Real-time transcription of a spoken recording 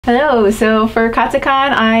Hello, so for katsucon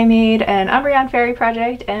I made an Umbreon fairy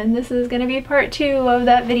project and this is going to be part 2 of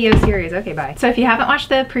that video series. Okay, bye. So if you haven't watched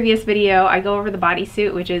the previous video, I go over the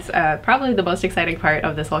bodysuit, which is probably the most exciting part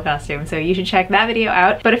of this whole costume, so you should check that video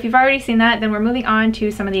out. But if you've already seen that, then we're moving on to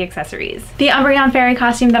some of the accessories. The Umbreon fairy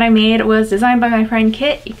costume that I made was designed by my friend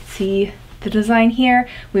Kit. You can see the design here.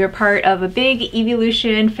 We were part of a big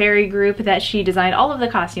evolution fairy group that she designed all of the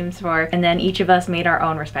costumes for, and then each of us made our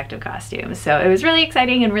own respective costumes. So it was really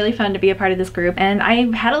exciting and really fun to be a part of this group, and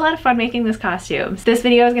I had a lot of fun making this costume. This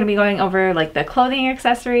video is going to be going over like the clothing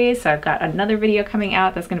accessories, so I've got another video coming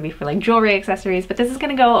out that's going to be for like jewelry accessories, but this is going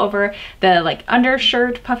to go over the like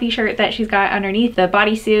undershirt, puffy shirt that she's got underneath, the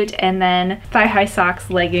bodysuit, and then thigh-high socks,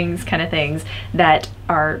 leggings kind of things that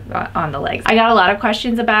are on the legs. I got a lot of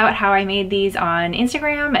questions about how I made these on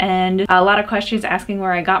Instagram, and a lot of questions asking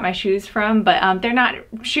where I got my shoes from, but they're not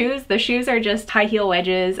shoes. The shoes are just high heel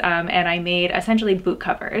wedges, and I made essentially boot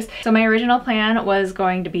covers. So my original plan was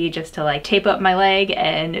going to be just to like tape up my leg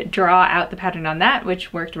and draw out the pattern on that,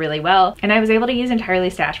 which worked really well. And I was able to use entirely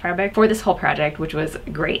stash fabric for this whole project, which was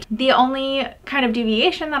great. The only kind of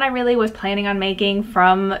deviation that I really was planning on making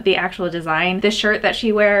from the actual design, the shirt that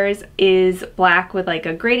she wears is black with like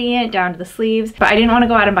a gradient down to the sleeves, but I didn't want to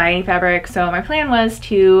go out and buy any fabric, so my plan was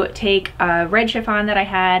to take a red chiffon that I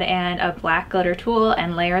had and a black glitter tulle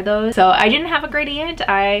and layer those. So I didn't have a gradient,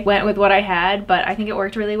 I went with what I had, but I think it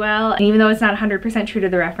worked really well. And even though it's not 100% true to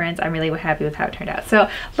the reference, I'm really happy with how it turned out. So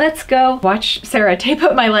let's go watch Sarah tape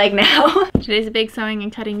up my leg now. Today's a big sewing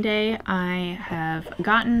and cutting day. I have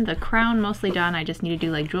gotten the crown mostly done. I just need to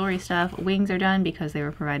do like jewelry stuff. Wings are done because they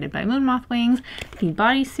were provided by Moon Moth Wings. The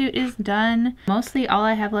bodysuit is done. Mostly all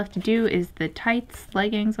I have left to do is the tights,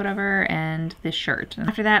 leggings, whatever, and this shirt. And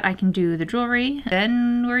after that I can do the jewelry,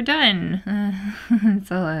 then we're done.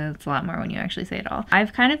 It's a lot more when you actually say it all.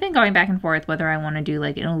 I've kind of been going back and forth whether I want to do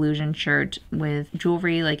like an illusion shirt with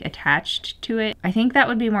jewelry like attached to it. I think that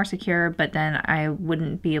would be more secure, but then I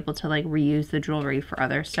wouldn't be able to like reuse the jewelry for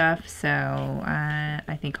other stuff, so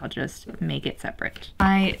I think I'll just make it separate.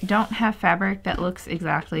 I don't have fabric that looks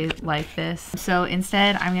exactly like this, so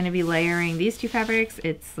instead I'm going to be layering these two fabrics.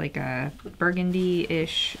 It's like a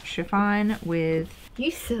burgundy-ish chiffon with,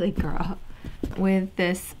 you silly girl, with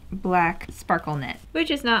this black sparkle knit,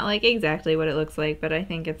 which is not like exactly what it looks like, but I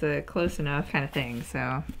think it's a close enough kind of thing,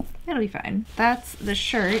 so it'll be fine. That's the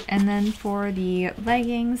shirt, and then for the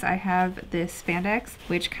leggings I have this spandex,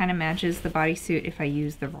 which kind of matches the bodysuit if I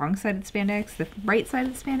use the wrong sided spandex. The right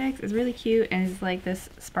sided spandex is really cute and is like this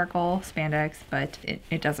sparkle spandex, but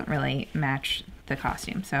it doesn't really match the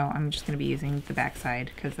costume, so I'm just going to be using the back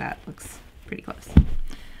side because that looks pretty close.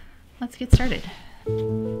 Let's get started.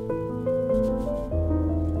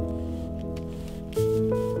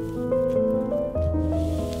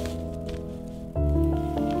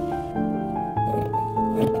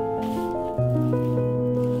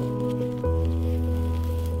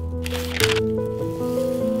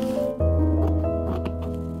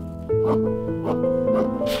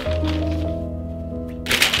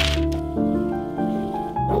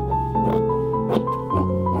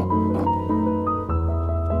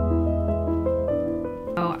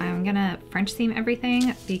 French seam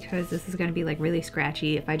everything because this is going to be like really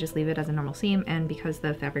scratchy if I just leave it as a normal seam, and because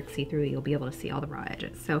the fabric's see-through you'll be able to see all the raw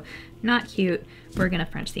edges. So not cute. We're gonna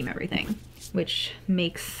French seam everything, which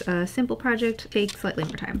makes a simple project take slightly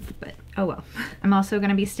more time, but oh well. I'm also going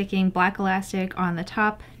to be sticking black elastic on the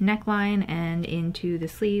top neckline and into the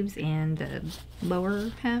sleeves and the lower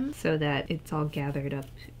hem so that it's all gathered up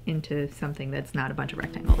into something that's not a bunch of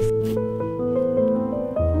rectangles.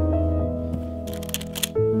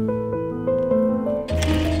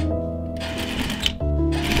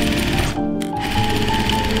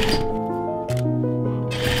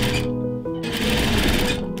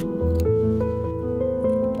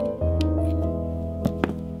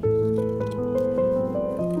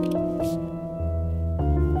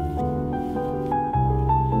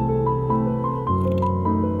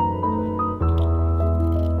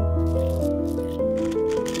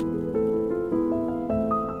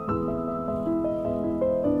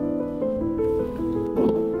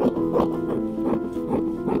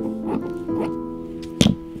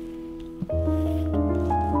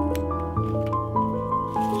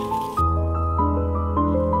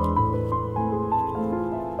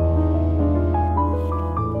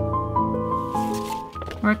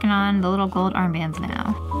 Working on the little gold armbands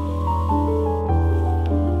now.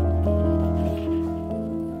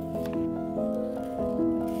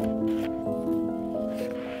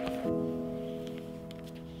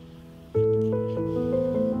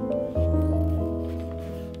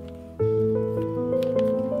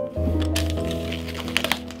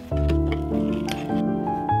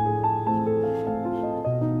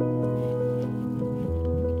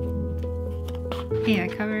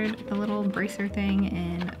 bracer thing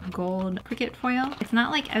in gold cricket foil. It's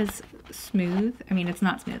not like as smooth. I mean, it's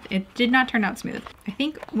not smooth. It did not turn out smooth. I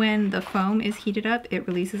think when the foam is heated up, it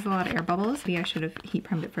releases a lot of air bubbles. Maybe I should have heat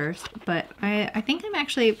primed it first, but I think I'm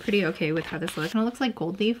actually pretty okay with how this looks. And it looks like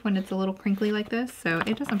gold leaf when it's a little crinkly like this, so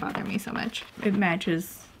it doesn't bother me so much. It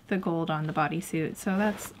matches the gold on the bodysuit, so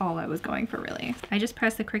that's all I was going for really. I just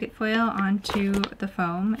pressed the cricket foil onto the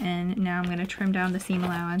foam, and now I'm going to trim down the seam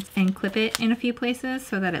allowance and clip it in a few places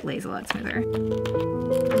so that it lays a lot smoother.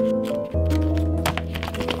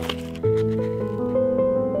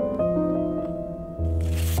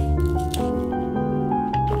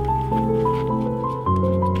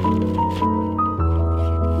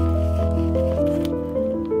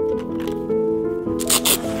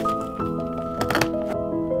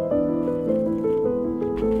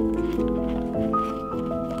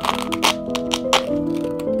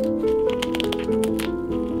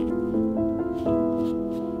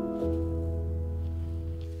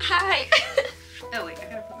 Hi! Oh wait, I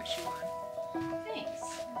gotta put my shoe on. Thanks.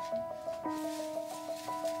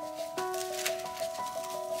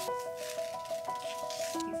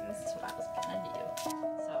 This is what I was gonna do.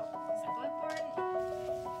 So, is my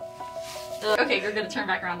clipboard? Okay, you're gonna turn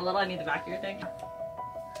back around a little. I need the back of your thing.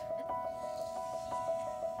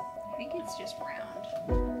 I think it's just round.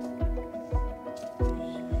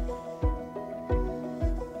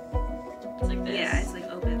 It's like this. Yeah, it's like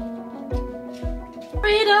open.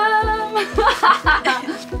 Freedom!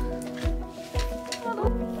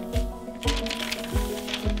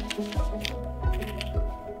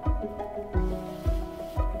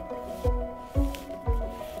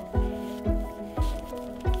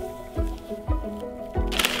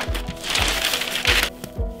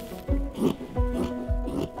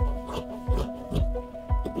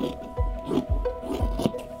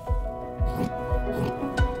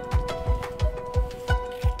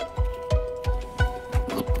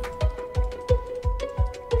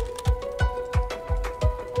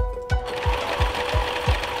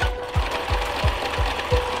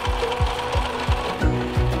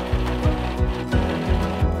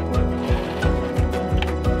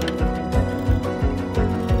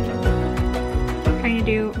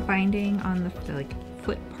 Do binding on the like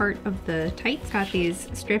foot part of the tights. Got these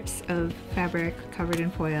strips of fabric covered in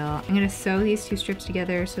foil. I'm gonna sew these two strips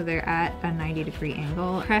together so they're at a 90-degree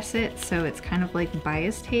angle. Press it so it's kind of like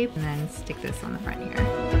bias tape, and then stick this on the front here.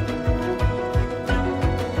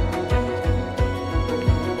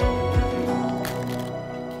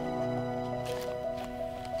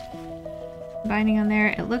 Binding on there,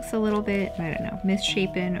 it looks a little bit, I don't know,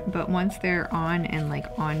 misshapen, but once they're on and like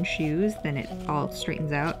on shoes, then it all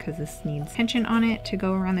straightens out because this needs tension on it to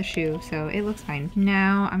go around the shoe, so it looks fine.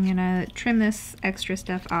 Now I'm gonna trim this extra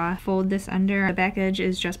stuff off, fold this under. The back edge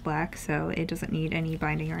is just black, so it doesn't need any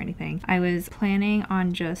binding or anything. I was planning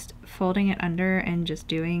on just folding it under and just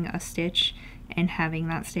doing a stitch and having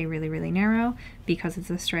that stay really, really narrow. Because it's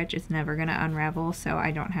a stretch, it's never gonna unravel, so I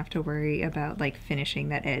don't have to worry about like finishing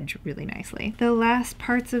that edge really nicely. The last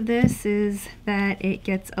parts of this is that it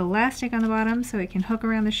gets elastic on the bottom so it can hook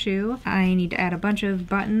around the shoe. I need to add a bunch of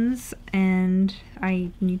buttons, and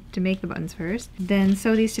I need to make the buttons first, then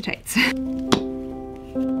sew these to tights.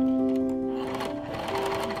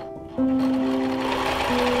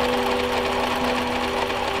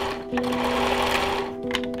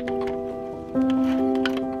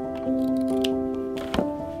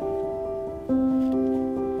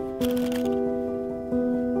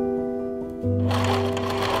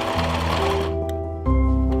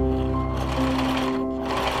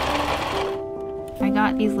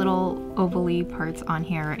 These little ovally parts on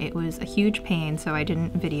here. It was a huge pain, so I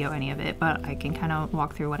didn't video any of it, but I can kind of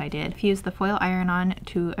walk through what I did. Fused the foil iron on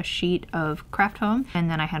to a sheet of craft foam,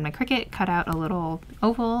 and then I had my Cricut cut out a little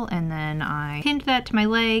oval, and then I pinned that to my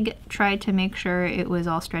leg, tried to make sure it was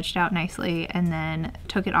all stretched out nicely, and then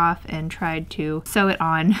took it off and tried to sew it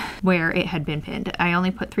on where it had been pinned. I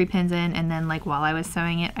only put 3 pins in, and then like while I was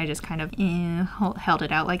sewing it, I just kind of held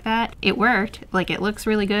it out like that. It worked. Like, it looks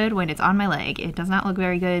really good when it's on my leg. It does not look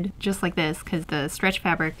very good just like this because the stretch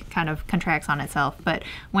fabric kind of contracts on itself, but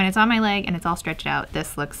when it's on my leg and it's all stretched out,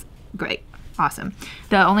 this looks great. Awesome.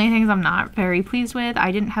 The only things I'm not very pleased with,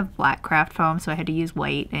 I didn't have black craft foam, so I had to use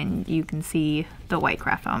white, and you can see the white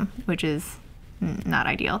craft foam, which is not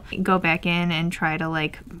ideal. Go back in and try to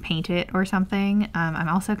like paint it or something. I'm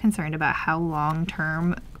also concerned about how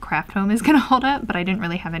long-term craft foam is gonna hold up, but I didn't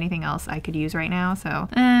really have anything else I could use right now, so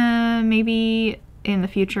maybe in the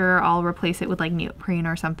future I'll replace it with like neoprene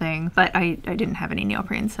or something, but I didn't have any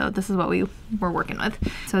neoprene, so this is what we were working with.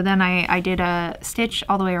 So then I did a stitch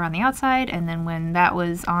all the way around the outside, and then when that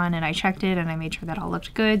was on and I checked it and I made sure that all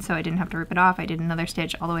looked good so I didn't have to rip it off, I did another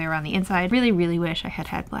stitch all the way around the inside. Really wish I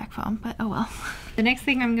had black foam, but oh well. The next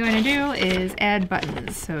thing I'm going to do is add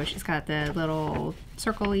buttons. So she's got the little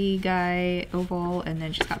circle-y guy, oval, and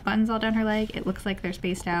then she's got buttons all down her leg. It looks like they're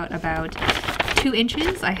spaced out about 2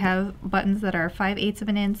 inches. I have buttons that are 5/8 of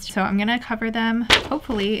an inch, so I'm gonna cover them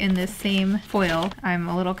hopefully in this same foil. I'm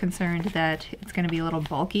a little concerned that it's gonna be a little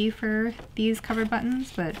bulky for these covered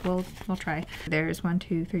buttons, but we'll try. There's 1,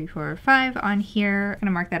 2, 3, 4, 5 on here. I'm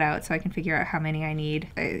gonna mark that out so I can figure out how many I need.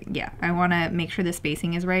 Yeah, I wanna make sure the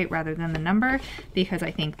spacing is right rather than the number, because I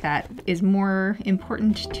think that is more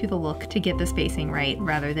important to the look, to get the spacing right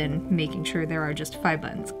rather than making sure there are just 5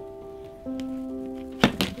 buttons.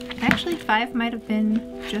 Actually, 5 might have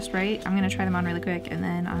been just right. I'm gonna try them on really quick and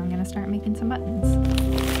then I'm gonna start making some buttons.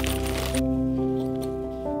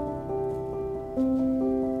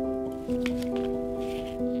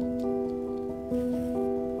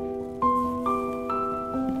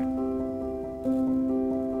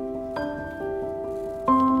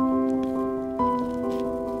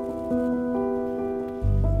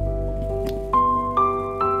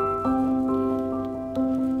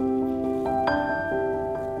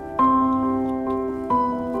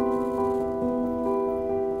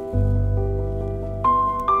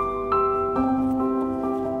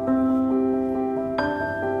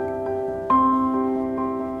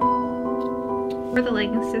 For the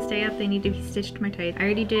leggings to stay up, they need to be stitched to my tights. I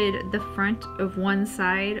already did the front of one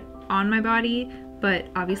side on my body, but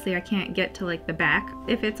obviously I can't get to like the back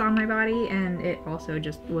if it's on my body, and it also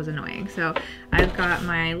just was annoying. So I've got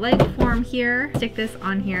my leg form here, stick this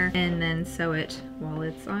on here, and then sew it while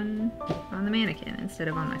it's on the mannequin instead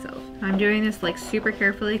of on myself. I'm doing this like super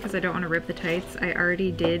carefully because I don't want to rip the tights. I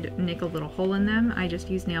already did nick a little hole in them. I just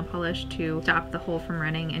used nail polish to stop the hole from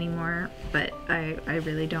running anymore, but I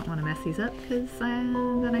really don't want to mess these up because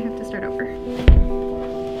then I have to start over.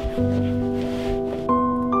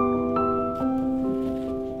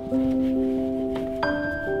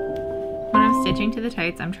 Stitching to the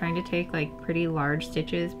tights, I'm trying to take like pretty large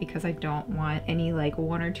stitches because I don't want any like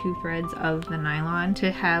 1 or 2 threads of the nylon to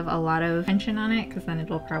have a lot of tension on it, because then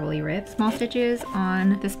it'll probably rip. Small stitches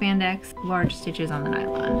on the spandex, large stitches on the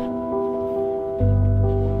nylon.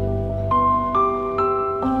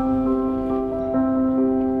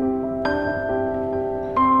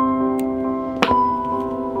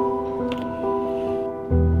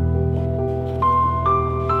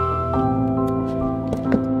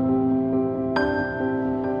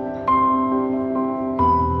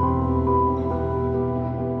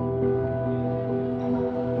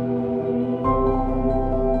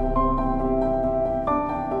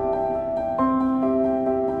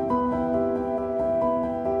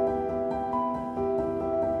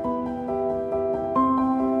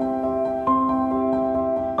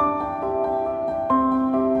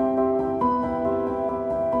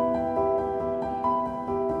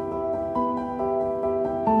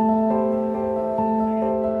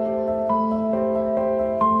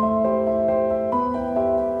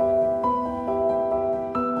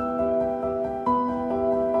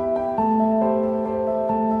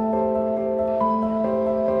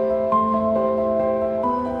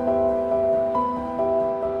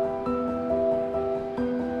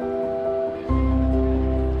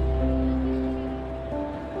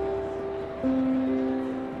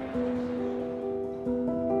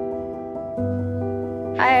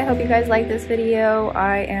 Hi, I hope you guys like this video.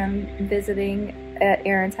 I am visiting at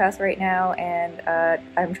Erin's house right now, and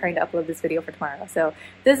I'm trying to upload this video for tomorrow. So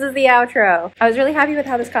this is the outro. I was really happy with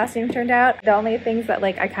how this costume turned out. The only things that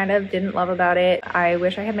like I kind of didn't love about it, I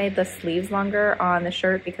wish I had made the sleeves longer on the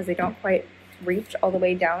shirt because they don't quite reach all the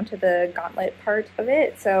way down to the gauntlet part of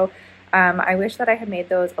it. So I wish that I had made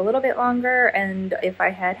those a little bit longer, and if I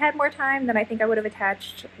had had more time, then I think I would have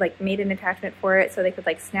attached, like made an attachment for it so they could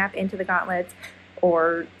like snap into the gauntlets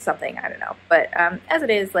or something, I don't know. But as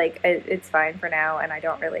it is, like it's fine for now, and I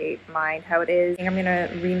don't really mind how it is. I think I'm gonna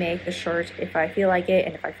remake the shirt if I feel like it,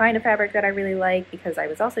 and if I find a fabric that I really like, because I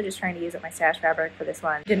was also just trying to use up my stash fabric for this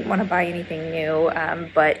one. Didn't want to buy anything new,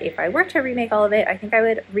 but if I were to remake all of it, I think I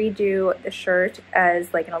would redo the shirt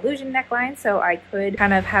as like an illusion neckline, so I could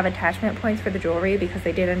kind of have attachment points for the jewelry, because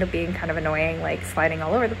they did end up being kind of annoying, like sliding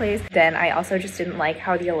all over the place. Then I also just didn't like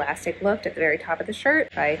how the elastic looked at the very top of the shirt.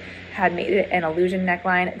 If I had made it an illusion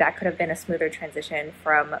neckline, that could have been a smoother transition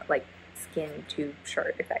from like skin to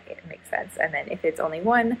shirt, if that makes sense. And then if it's only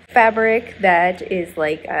one fabric that is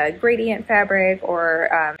like a gradient fabric,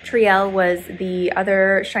 or Triel was the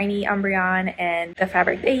other shiny Umbreon, and the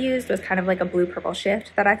fabric they used was kind of like a blue-purple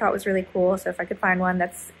shift that I thought was really cool. So if I could find one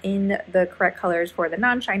that's in the correct colors for the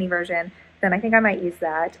non-shiny version, then I think I might use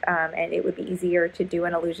that, and it would be easier to do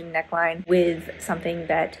an illusion neckline with something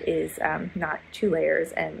that is not 2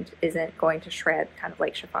 layers and isn't going to shred kind of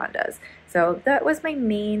like chiffon does. So that was my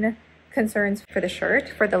main concerns for the shirt.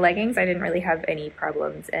 For the leggings, I didn't really have any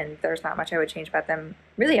problems, and there's not much I would change about them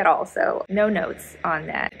really at all, so no notes on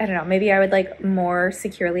that. I don't know, maybe I would like more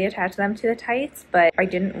securely attach them to the tights, but I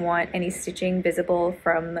didn't want any stitching visible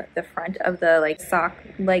from the front of the like sock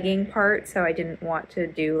legging part, so I didn't want to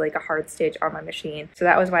do like a hard stitch on my machine. So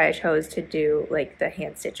that was why I chose to do like the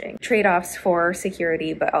hand stitching. Trade-offs for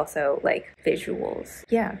security, but also like visuals.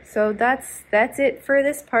 Yeah, so that's it for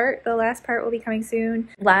this part. The last part will be coming soon.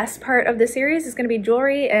 Last part of the series is going to be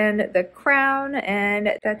jewelry and the crown,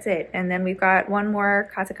 and that's it. And then we've got one more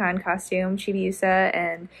katsucon costume, Chibiusa,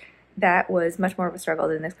 and that was much more of a struggle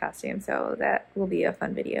than this costume, so that will be a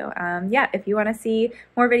fun video. Yeah, if you want to see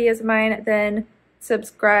more videos of mine, then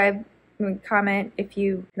subscribe, comment if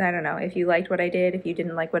you, I don't know, if you liked what I did, if you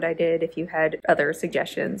didn't like what I did, if you had other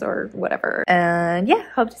suggestions or whatever. And yeah,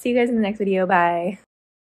 hope to see you guys in the next video. Bye.